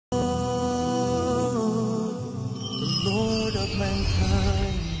of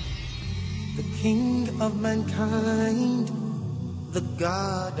mankind, the King of mankind, the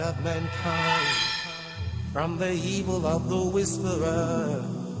God of mankind, from the evil of the whisperer,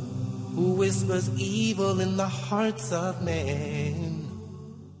 who whispers evil in the hearts of men.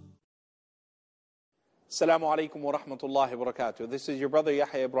 Assalamu alaikum wa rahmatullahi wa barakatuh. This is your brother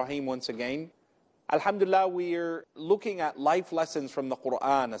Yahya Ibrahim once again. Alhamdulillah, we're looking at life lessons from the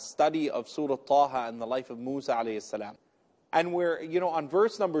Qur'an, a study of Surah Taha and the life of Musa alayhi salam. And we're, on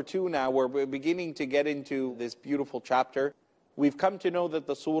verse number 2 now, we're beginning to get into this beautiful chapter. We've come to know that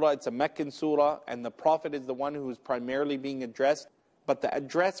the surah, it's a Meccan surah, and the Prophet is the one who is primarily being addressed. But the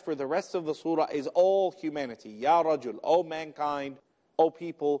address for the rest of the surah is all humanity. Ya Rajul, O mankind, O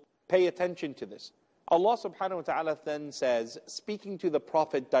people, pay attention to this. Allah subhanahu wa ta'ala then says, speaking to the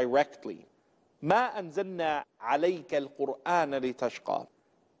Prophet directly, مَا أَنزَلْنَا عَلَيْكَ الْقُرْآنَ لِتَشْقَى.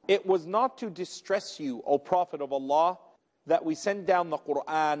 It was not to distress you, O Prophet of Allah, that we sent down the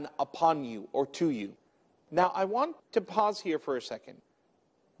Qur'an upon you or to you. Now I want to pause here for a second.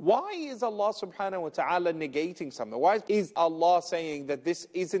 Why is Allah subhanahu wa ta'ala negating something? Why is Allah saying that this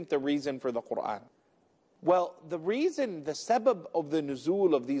isn't the reason for the Qur'an? Well, the reason, the sabab of the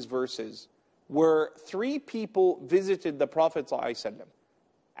nuzul of these verses were 3 people visited the Prophet ﷺ.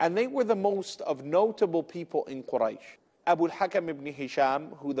 And they were the most of notable people in Quraysh. Abu al-Hakam ibn Hisham,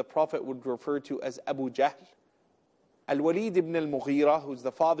 who the Prophet would refer to as Abu Jahl. Al-Walid ibn al-Mughira, who's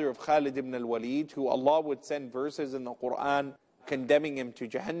the father of Khalid ibn al-Walid, who Allah would send verses in the Qur'an condemning him to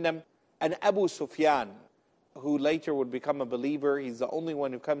Jahannam. And Abu Sufyan, who later would become a believer. He's the only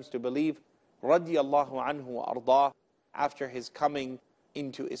one who comes to believe, radiyallahu anhu wa ardah, after his coming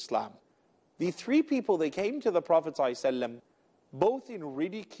into Islam. The 3 people, they came to the Prophet ﷺ both in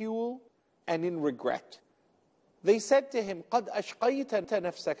ridicule and in regret. They said to him, قَدْ أَشْقَيْتَ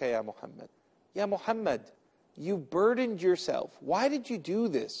نَفْسَكَ يَا Muhammad. Ya Muhammad, you've burdened yourself. Why did you do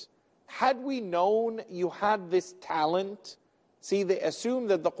this? Had we known you had this talent, see, they assume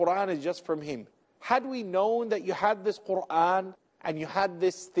that the Qur'an is just from him. Had we known that you had this Qur'an and you had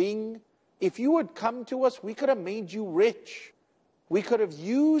this thing, if you had come to us, we could have made you rich. We could have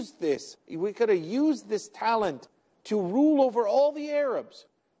used this. We could have used this talent to rule over all the Arabs.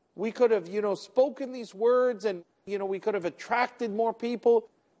 We could have, spoken these words and, we could have attracted more people.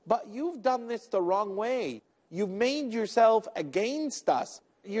 But you've done this the wrong way. You've made yourself against us.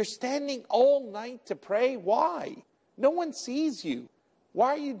 You're standing all night to pray. Why? No one sees you. Why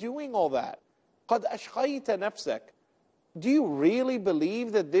are you doing all that? قَدْ أَشْقَيْتَ نَفْسَكَ. Do you really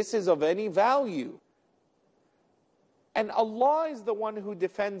believe that this is of any value? And Allah is the one who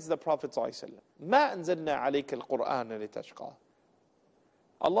defends the Prophet ﷺ. مَا أَنزَلْنَا عَلَيْكَ الْقُرْآنَ لِتَشْقَى.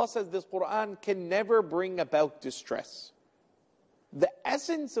 Allah says this Qur'an can never bring about distress. The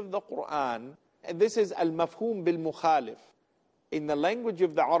essence of the Qur'an, and this is al-mafhum bil-mukhalif. In the language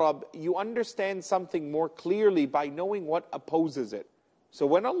of the Arab, you understand something more clearly by knowing what opposes it. So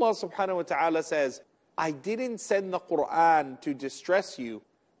when Allah subhanahu wa ta'ala says, I didn't send the Qur'an to distress you,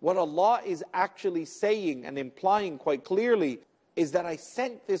 what Allah is actually saying and implying quite clearly is that I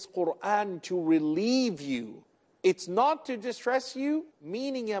sent this Qur'an to relieve you. It's not to distress you,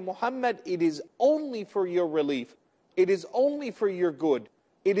 meaning, Ya Muhammad, it is only for your relief. It is only for your good.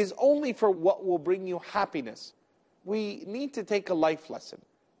 It is only for what will bring you happiness. We need to take a life lesson.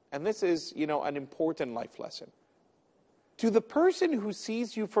 And this is, an important life lesson. To the person who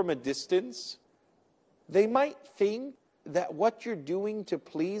sees you from a distance, they might think that what you're doing to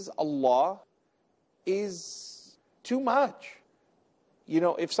please Allah is too much.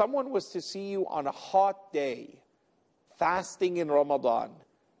 If someone was to see you on a hot day, fasting in Ramadan,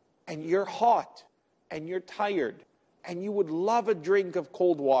 and you're hot, and you're tired, and you would love a drink of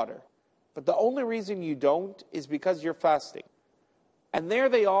cold water, but the only reason you don't is because you're fasting. And there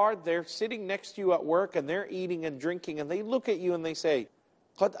they are, they're sitting next to you at work, and they're eating and drinking, and they look at you and they say,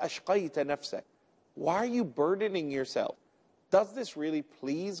 قَدْ أَشْقَيْتَ نَفْسَكَ. Why are you burdening yourself? Does this really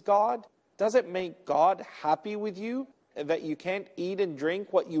please God? Does it make God happy with you that you can't eat and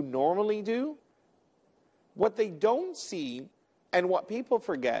drink what you normally do? What they don't see, and what people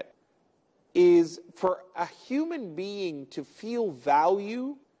forget, is for a human being to feel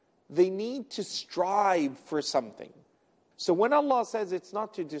value, they need to strive for something. So when Allah says it's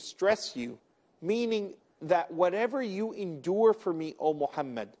not to distress you, meaning that whatever you endure for me, O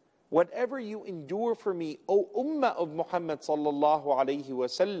Muhammad, whatever you endure for me, O Ummah of Muhammad sallallahu alayhi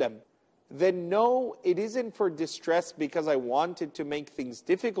wasallam, then no, it isn't for distress because I wanted to make things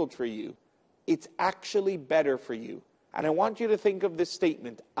difficult for you. It's actually better for you. And I want you to think of this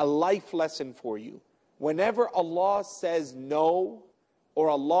statement, a life lesson for you. Whenever Allah says no, or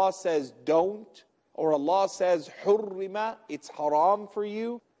Allah says don't, or Allah says حُرِّمَ, it's haram for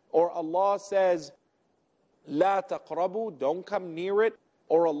you, or Allah says لَا تَقْرَبُوا, don't come near it,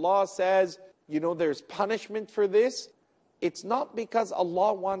 or Allah says, there's punishment for this, it's not because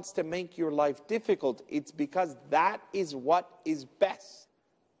Allah wants to make your life difficult. It's because that is what is best.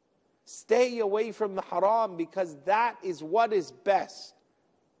 Stay away from the haram because that is what is best.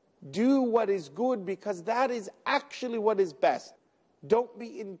 Do what is good because that is actually what is best. Don't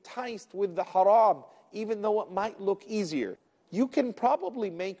be enticed with the haram, even though it might look easier. You can probably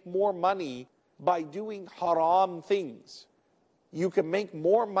make more money by doing haram things. You can make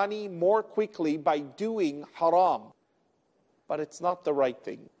more money more quickly by doing haram. But it's not the right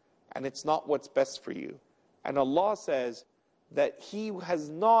thing. And it's not what's best for you. And Allah says that He has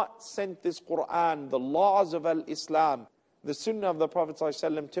not sent this Qur'an, the laws of Al-Islam, the Sunnah of the Prophet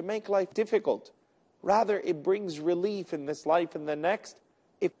ﷺ, to make life difficult. Rather, it brings relief in this life and the next,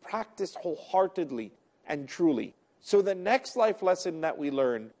 if practiced wholeheartedly and truly. So the next life lesson that we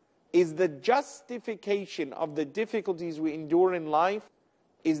learn is the justification of the difficulties we endure in life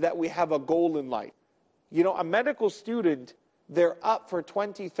is that we have a goal in life. A medical student, they're up for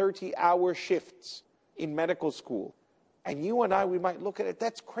 20, 30-hour shifts in medical school. And you and I, we might look at it,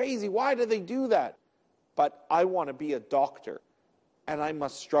 that's crazy. Why do they do that? But I want to be a doctor, and I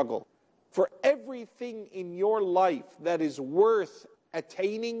must struggle. For everything in your life that is worth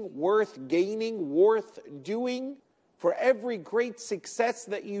attaining, worth gaining, worth doing, for every great success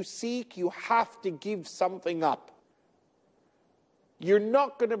that you seek, you have to give something up. You're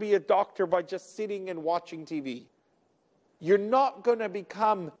not going to be a doctor by just sitting and watching TV. You're not going to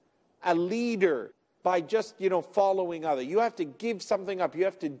become a leader by just, following others. You have to give something up. You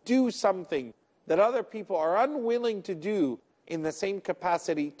have to do something that other people are unwilling to do in the same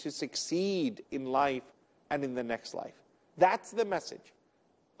capacity to succeed in life and in the next life. That's the message.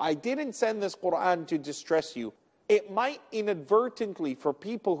 I didn't send this Qur'an to distress you. It might inadvertently, for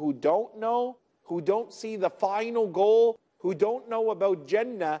people who don't know, who don't see the final goal, who don't know about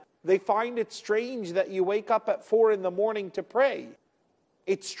Jannah, they find it strange that you wake up at 4 in the morning to pray.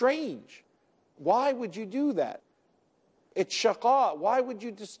 It's strange. Why would you do that? It's shaqa. Why would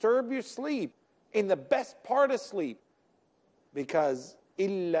you disturb your sleep in the best part of sleep? Because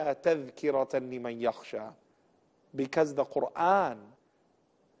إِلَّا تَذْكِرَةً لِمَنْ يَخْشَى. Because the Qur'an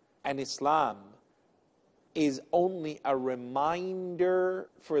and Islam is only a reminder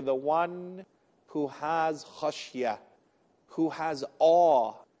for the one who has khashya, who has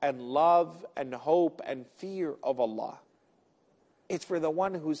awe and love and hope and fear of Allah. It's for the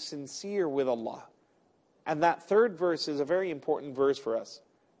one who's sincere with Allah. And that third verse is a very important verse for us.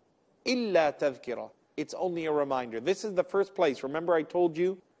 إِلَّا تَذْكِرَةً. It's only a reminder. This is the first place. Remember I told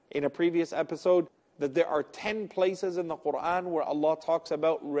you in a previous episode that there are 10 places in the Qur'an where Allah talks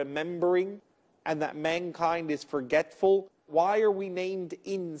about remembering and that mankind is forgetful. Why are we named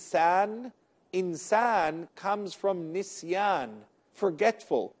insan? Insan comes from nisyan,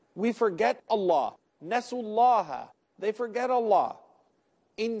 forgetful. We forget Allah. Nasullaha. They forget Allah.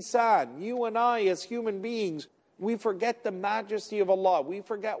 Insan, you and I as human beings, we forget the majesty of Allah. We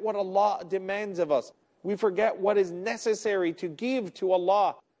forget what Allah demands of us. We forget what is necessary to give to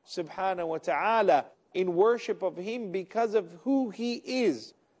Allah subhanahu wa ta'ala in worship of Him because of who He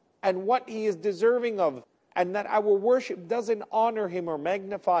is and what He is deserving of, and that our worship doesn't honor Him or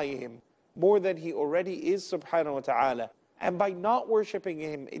magnify Him more than He already is subhanahu wa ta'ala. And by not worshipping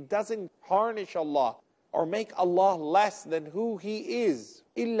Him, it doesn't tarnish Allah or make Allah less than who He is.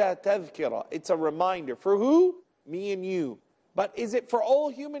 Illa tadhkira. It's a reminder. For who? Me and you. But is it for all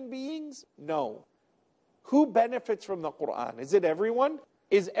human beings? No. Who benefits from the Qur'an? Is it everyone?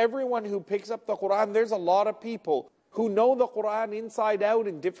 Is everyone who picks up the Qur'an? There's a lot of people who know the Qur'an inside out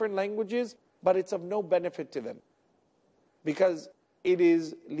in different languages, but it's of no benefit to them. Because it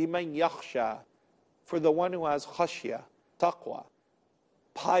is liman yakhsha, for the one who has khashya, taqwa,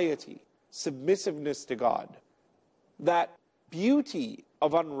 piety, submissiveness to God. That beauty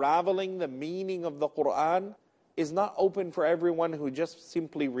of unraveling the meaning of the Qur'an is not open for everyone who just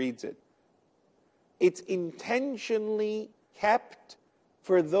simply reads it. It's intentionally kept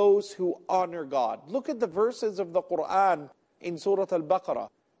for those who honor God. Look at the verses of the Qur'an in Surah Al-Baqarah.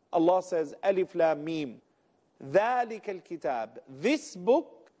 Allah says, Alif Lam Mim, ذَلِكَ الْكِتَابِ. This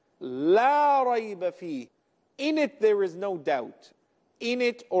book, لَا رَيْبَ فِيهِ. In it there is no doubt. In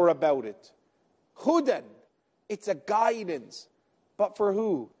it or about it. Hudan. It's a guidance. But for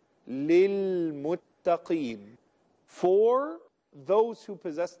who? لِلْمُتَّقِينَ. For those who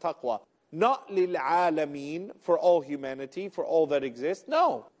possess taqwa. Not لِلْعَالَمِينَ, for all humanity, for all that exists.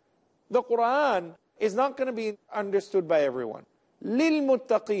 No. The Qur'an is not going to be understood by everyone.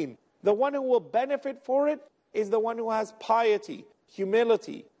 لِلْمُتَّقِينَ. The one who will benefit for it is the one who has piety,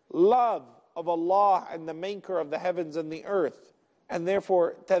 humility, love of Allah and the maker of the heavens and the earth. And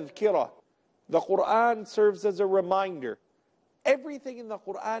therefore, tadhkirah. The Qur'an serves as a reminder. Everything in the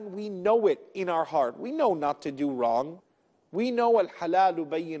Qur'an, we know it in our heart. We know not to do wrong. We know al-halalu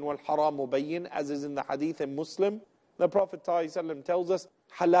bayyin wal-haramu bayyin, as is in the hadith in Muslim. The Prophet ﷺ tells us,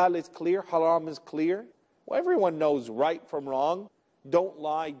 halal is clear, haram is clear. Well, everyone knows right from wrong. Don't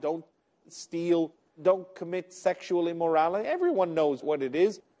lie, don't steal, don't commit sexual immorality. Everyone knows what it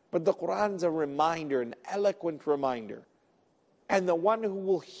is. But the Qur'an's a reminder, an eloquent reminder. And the one who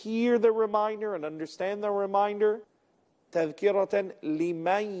will hear the reminder and understand the reminder, تَذْكِرَةً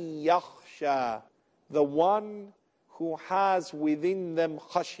لِمَنْ يَخْشَى, the one who has within them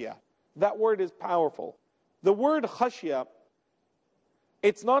khashya. That word is powerful. The word khashya,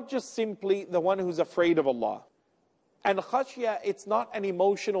 it's not just simply the one who's afraid of Allah. And khashya, it's not an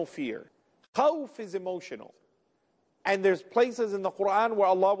emotional fear. Khawf is emotional. And there's places in the Qur'an where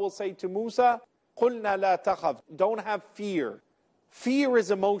Allah will say to Musa, قُلْنَا لَا تَخَفْ, don't have fear. Fear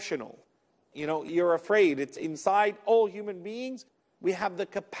is emotional. You know, you're afraid. It's inside all human beings. We have the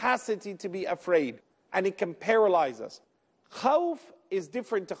capacity to be afraid. And it can paralyze us. Khawf is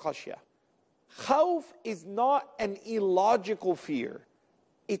different to khashya. Khawf is not an illogical fear.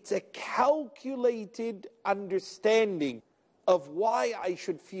 It's a calculated understanding of why I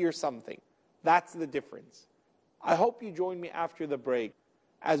should fear something. That's the difference. I hope you join me after the break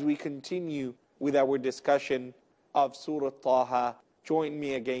as we continue with our discussion of Surah Taha. Join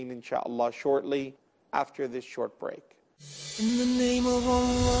me again, inshallah, shortly after this short break. In the name of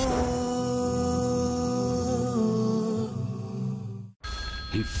Allah.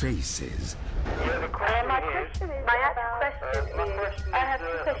 He faces. My question is I have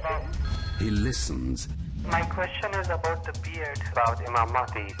two questions. He listens. My question is about the beard, about Imam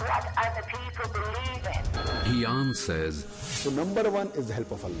Mahdi. What other people believe in. He answers. So number one is the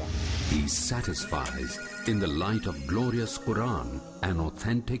help of Allah. He satisfies in the light of glorious Qur'an and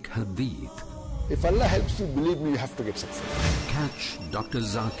authentic Hadith. If Allah helps you, believe me, you have to get success. Catch Dr.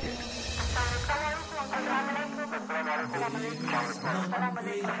 Zakir.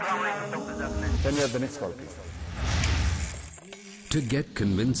 Then you have the next call, please. To get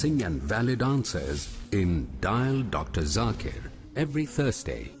convincing and valid answers in Dial Dr. Zakir every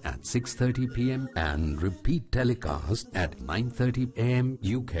Thursday at 6:30 p.m. and repeat telecast at 9:30 a.m.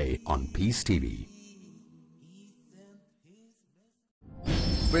 UK on Peace TV.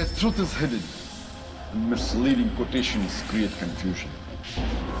 Where truth is hidden, misleading quotations create confusion.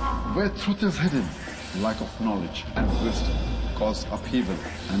 Where truth is hidden, lack of knowledge and wisdom cause upheaval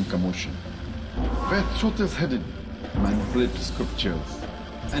and commotion. Where truth is hidden, manipulated scriptures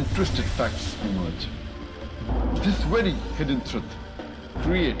and twisted facts emerge. This very hidden truth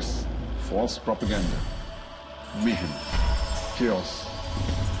creates false propaganda, mayhem, chaos,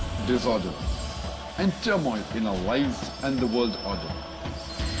 disorder, and turmoil in our lives and the world order.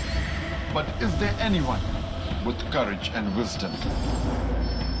 But is there anyone with courage and wisdom?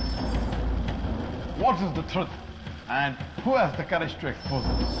 What is the truth, and who has the courage to expose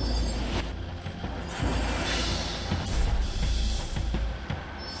it?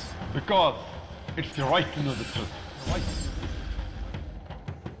 Because it's your right to know the truth.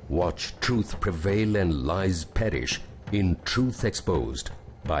 Watch truth prevail and lies perish in Truth Exposed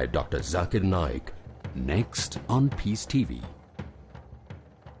by Dr. Zakir Naik. Next on Peace TV.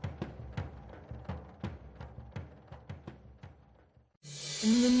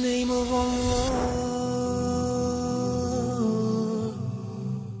 In the name of Allah.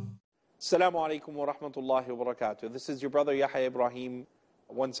 Assalamu alaikum wa rahmatullahi wa barakatuh. This is your brother Yahya Ibrahim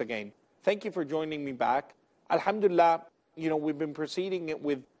once again. Thank you for joining me back. Alhamdulillah, we've been proceeding it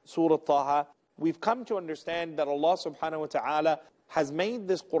with Surah Taha. We've come to understand that Allah subhanahu wa ta'ala has made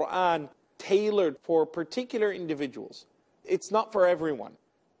this Qur'an tailored for particular individuals. It's not for everyone.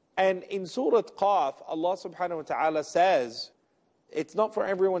 And in Surah Qaf, Allah subhanahu wa ta'ala says, it's not for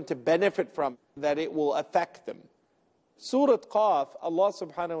everyone to benefit from, that it will affect them. Surah Qaf, Allah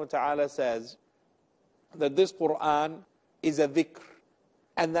subhanahu wa ta'ala says that this Qur'an is a dhikr,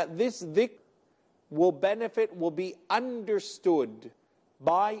 and that this dhikr will be understood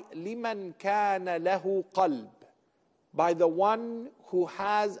by liman kana lahu qalb, by the one who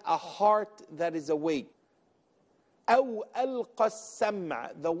has a heart that is awake. Aw alqa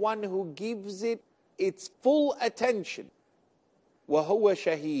as-sam'a, the one who gives it its full attention. Wa huwa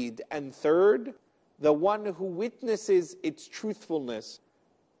shaheed, and third, the one who witnesses its truthfulness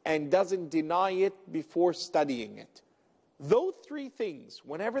and doesn't deny it before studying it. Those three things,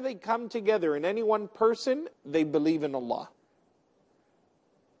 whenever they come together in any one person, they believe in Allah.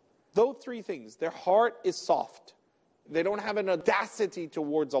 Those three things. Their heart is soft. They don't have an audacity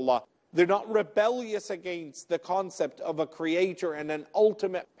towards Allah. They're not rebellious against the concept of a creator and an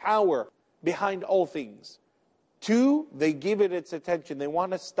ultimate power behind all things. 2, they give it its attention. They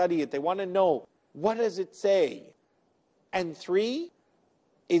want to study it. They want to know, what does it say? And 3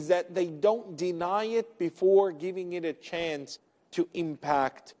 is that they don't deny it before giving it a chance to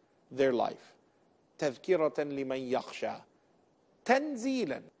impact their life. تَذْكِرَةً لِمَنْ يَخْشَى.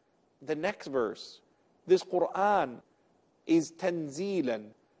 تَنْزِيلًا. The next verse. This Qur'an is تَنْزِيلًا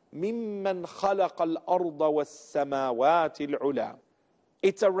مِمَّنْ خَلَقَ الْأَرْضَ وَالسَّمَاوَاتِ الْعُلَى.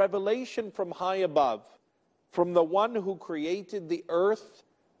 It's a revelation from high above, from the one who created the earth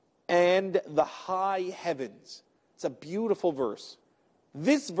and the high heavens. It's a beautiful verse.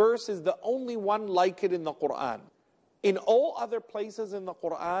 This verse is the only one like it in the Qur'an. In all other places in the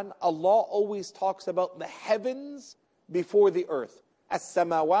Qur'an, Allah always talks about the heavens before the earth.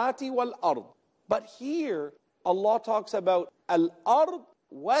 As-samawati wal-ard. But here, Allah talks about al-ard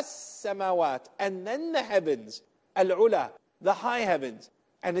was-samawat, and then the heavens, al-ula, the high heavens.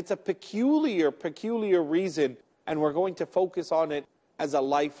 And it's a peculiar reason, and we're going to focus on it as a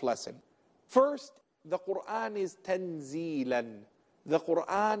life lesson. First, the Qur'an is tanzeelan. The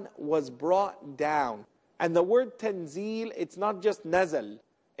Qur'an was brought down. And the word tanzeel, it's not just nazal.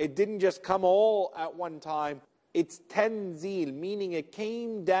 It didn't just come all at one time. It's tanzeel, meaning it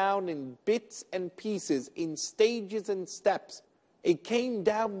came down in bits and pieces, in stages and steps. It came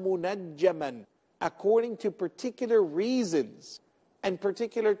down munajjaman, according to particular reasons and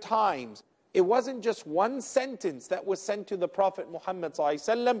particular times. It wasn't just one sentence that was sent to the Prophet Muhammad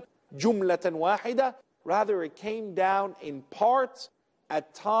ﷺ, jumlatan wahida. Rather, it came down in parts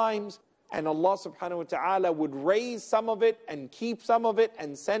at times, and Allah subhanahu wa ta'ala would raise some of it and keep some of it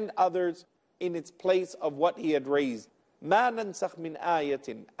and send others in its place of what He had raised. مَا نَنْسَخْ مِنْ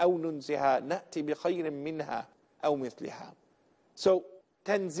آيَةٍ أَوْ نُنْسِهَا نَأْتِ بِخَيْرٍ مِنْهَا أَوْ مِثْلِهَا. So,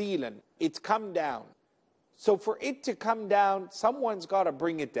 tanzeelan, it's come down. So for it to come down, someone's got to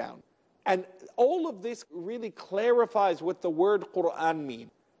bring it down. And all of this really clarifies what the word Qur'an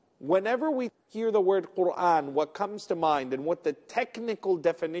means. Whenever we hear the word Qur'an, what comes to mind and what the technical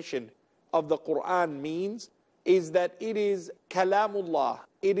definition of the Qur'an means is that it is kalamullah.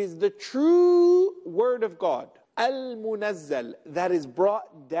 It is the true word of God. Al-munazzal, that is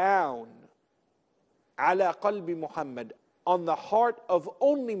brought down. Ala qalbi Muhammad, on the heart of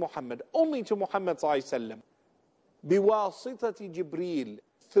only Muhammad, only to Muhammad ﷺ. Biwasitati Jibreel,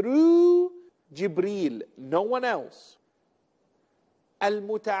 through Jibreel, no one else.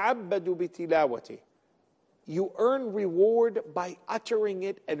 Al-muta'abbadu bitilawati. You earn reward by uttering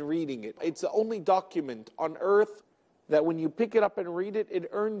it and reading it. It's the only document on earth that when you pick it up and read it, it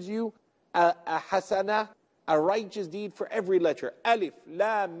earns you a hasana, a righteous deed for every letter. Alif,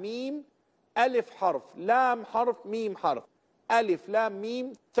 lam, mim, alif harf, lam harf, mim harf. Alif, lam,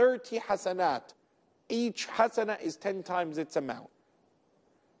 mim, 30 hasanat. Each hasana is 10 times its amount.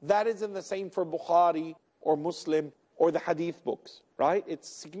 That isn't the same for Bukhari or Muslim or the hadith books, right? It's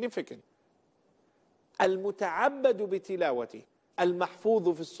significant. Al-muta'abbadu bitilawati,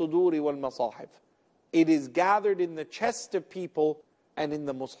 al-mahfudhu fi as-suduri wal-masahif. It is gathered in the chest of people and in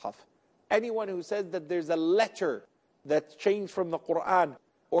the mushaf. Anyone who says that there's a letter that's changed from the Qur'an,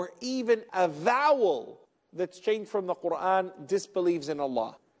 or even a vowel that's changed from the Qur'an, disbelieves in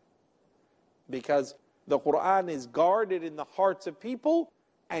Allah. Because the Qur'an is guarded in the hearts of people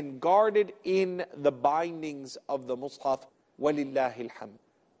and guarded in the bindings of the mushaf. Walillahi alhamd.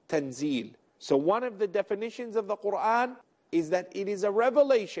 Tanzeel. So one of the definitions of the Qur'an is that it is a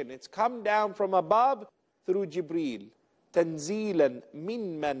revelation. It's come down from above through Jibreel. Tanzeelan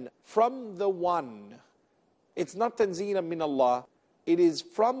mimman, from the one. It's not tanzeelan min Allah. It is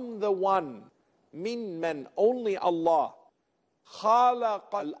from the one. Mimman, only Allah.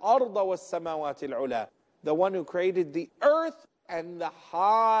 خَالَقَ الْأَرْضَ وَالسَّمَاوَاتِ الْعُلَى. The one who created the earth and the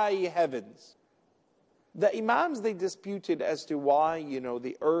high heavens. The Imams, they disputed as to why,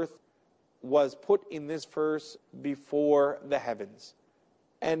 the earth was put in this verse before the heavens.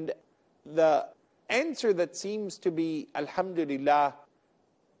 And the answer that seems to be, alhamdulillah,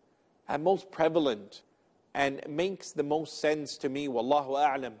 and most prevalent and makes the most sense to me, wallahu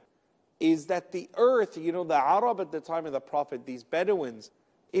a'lam, is that the earth, the Arab at the time of the Prophet, these Bedouins,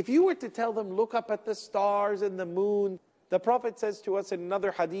 if you were to tell them, look up at the stars and the moon, the Prophet says to us in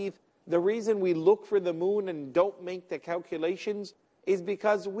another hadith, the reason we look for the moon and don't make the calculations is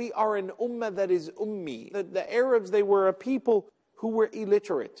because we are an ummah that is ummi. The Arabs, they were a people who were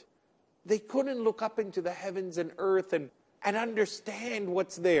illiterate. They couldn't look up into the heavens and earth and understand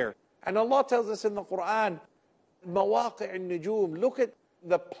what's there. And Allah tells us in the Quran, مَوَاقِعِ النُّجُومِ, look at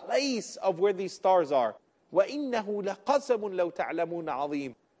the place of where these stars are. وَإِنَّهُ لَقَسَمٌ لَوْ تَعْلَمُونَ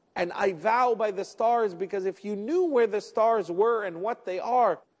عَظِيمٌ. And I vow by the stars, because if you knew where the stars were and what they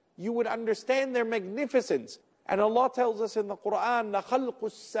are, you would understand their magnificence. And Allah tells us in the Qur'an, لَخَلْقُ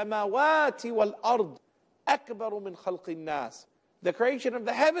السَّمَاوَاتِ وَالْأَرْضِ أَكْبَرُ مِنْ خَلْقِ النَّاسِ. The creation of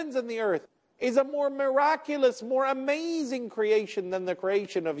the heavens and the earth is a more miraculous, more amazing creation than the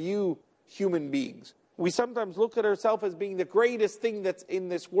creation of you human beings. We sometimes look at ourselves as being the greatest thing that's in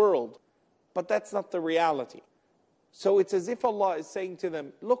this world, but that's not the reality. So it's as if Allah is saying to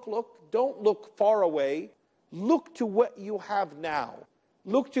them, look, don't look far away. Look to what you have now.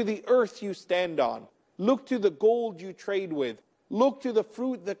 Look to the earth you stand on. Look to the gold you trade with. Look to the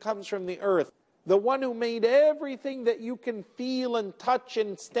fruit that comes from the earth. The one who made everything that you can feel and touch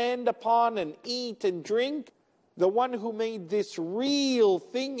and stand upon and eat and drink, the one who made this real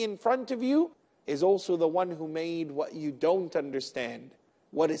thing in front of you, is also the one who made what you don't understand,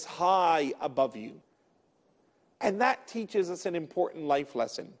 what is high above you. And that teaches us an important life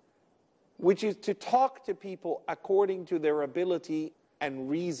lesson, which is to talk to people according to their ability and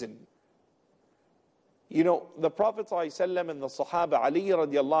reason. You know, the Prophet ﷺ and the Sahaba, Ali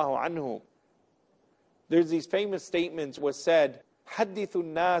radiallahu anhu, there's these famous statements was said, حَدِّثُ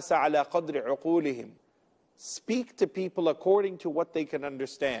النَّاسَ عَلَى قَدْرِ عُقُولِهِمْ. Speak to people according to what they can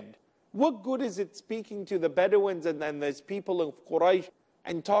understand. What good is it speaking to the Bedouins and there's people of Quraysh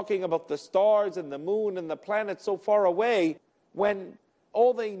and talking about the stars and the moon and the planets so far away when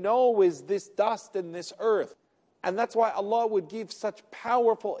all they know is this dust and this earth? And that's why Allah would give such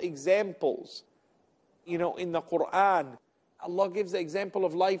powerful examples. You know, in the Qur'an, Allah gives the example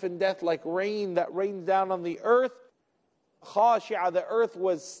of life and death like rain that rains down on the earth. خاشعة, the earth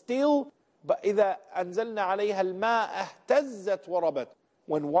was still, but إذا أنزلنا عليها الماء اهتزت وربت.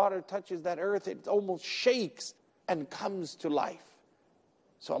 When water touches that earth, it almost shakes and comes to life.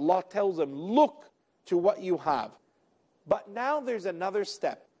 So Allah tells them, look to what you have. But now there's another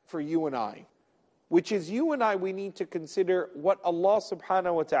step for you and I, which is you and I, we need to consider what Allah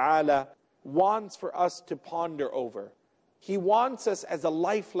subhanahu wa ta'ala wants for us to ponder over. He wants us as a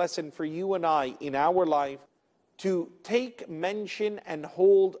life lesson for you and I in our life to take mention and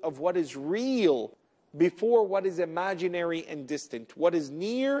hold of what is real before what is imaginary and distant, what is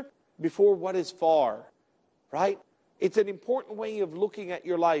near before what is far, right? It's an important way of looking at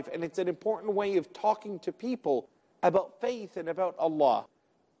your life, and it's an important way of talking to people about faith and about Allah.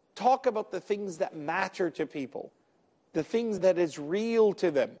 Talk about the things that matter to people, the things that is real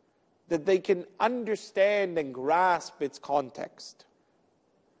to them, that they can understand and grasp its context.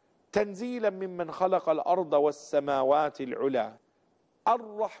 تنزيلا ممن خلق الأرض والسماوات العلى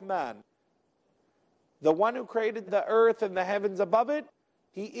الرحمن. The one who created the earth and the heavens above it,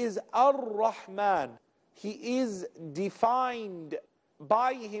 he is Ar-Rahman. He is defined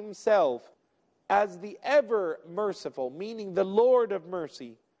by himself as the ever merciful, meaning the Lord of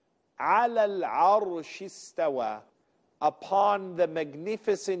mercy. عَلَى الْعَرْشِ اسْتَوَى. Upon the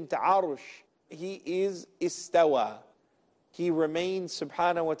magnificent arsh, he is istawa. He remains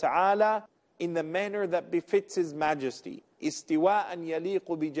subhanahu wa ta'ala in the manner that befits his majesty. Istiwa'an yaliqu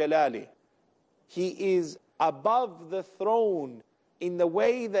bijalalih. He is above the throne in the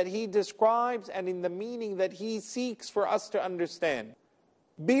way that he describes and in the meaning that he seeks for us to understand.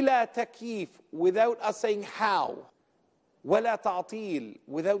 Bila takyif, without us saying how. Wala ta'til,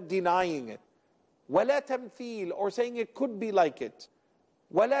 without denying it. Wala tamthil, or saying it could be like it.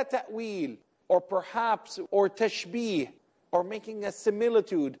 Wala ta'wil, or perhaps, or tashbih, or making a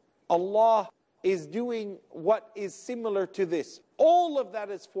similitude. Allah is doing what is similar to this. All of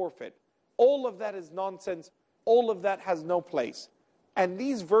that is forfeit. All of that is nonsense. All of that has no place. And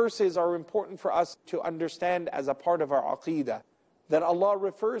these verses are important for us to understand as a part of our aqeedah, that Allah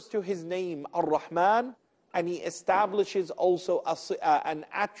refers to His name, Ar-Rahman, and He establishes also an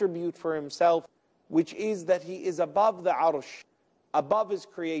attribute for Himself, which is that He is above the arsh, above His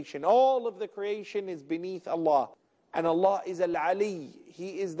creation. All of the creation is beneath Allah. And Allah is Al-Ali.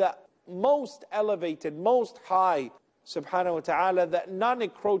 He is the most elevated, most high, subhanahu wa ta'ala, that none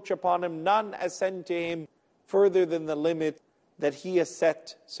encroach upon Him, none ascend to Him further than the limit that He has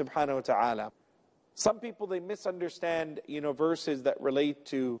set, subhanahu wa ta'ala. Some people, they misunderstand, verses that relate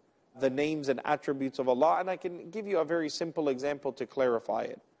to the names and attributes of Allah, and I can give you a very simple example to clarify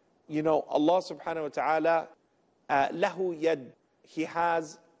it. Allah subhanahu wa ta'ala, lahu yad, He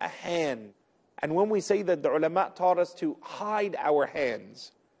has a hand. And when we say that, the ulama taught us to hide our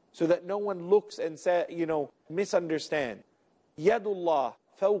hands so that no one looks and misunderstand. Yadullah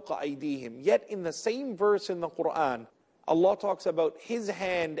fawqa aydihim. Yet in the same verse in the Qur'an, Allah talks about His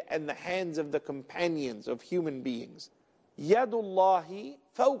hand and the hands of the companions of human beings. Yadullahi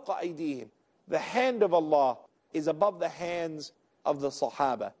fawqa aydihim. The hand of Allah is above the hands of the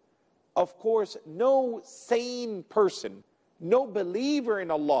Sahaba. Of course, no sane person, no believer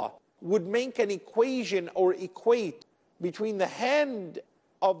in Allah would make an equation or equate between the hand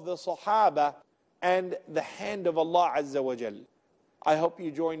of the Sahaba and the hand of Allah Azza wa Jal. I hope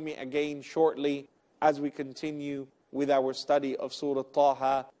you join me again shortly as we continue with our study of Surah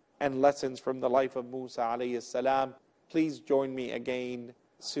Taha and lessons from the life of Musa alayhi salam. Please join me again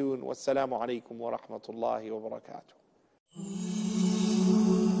soon. Wassalamu alaikum wa rahmatullahi wa barakatuh.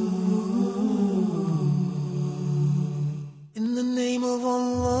 In the name of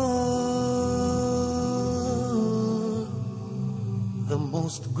Allah, the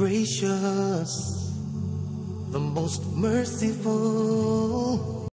most gracious, the most merciful.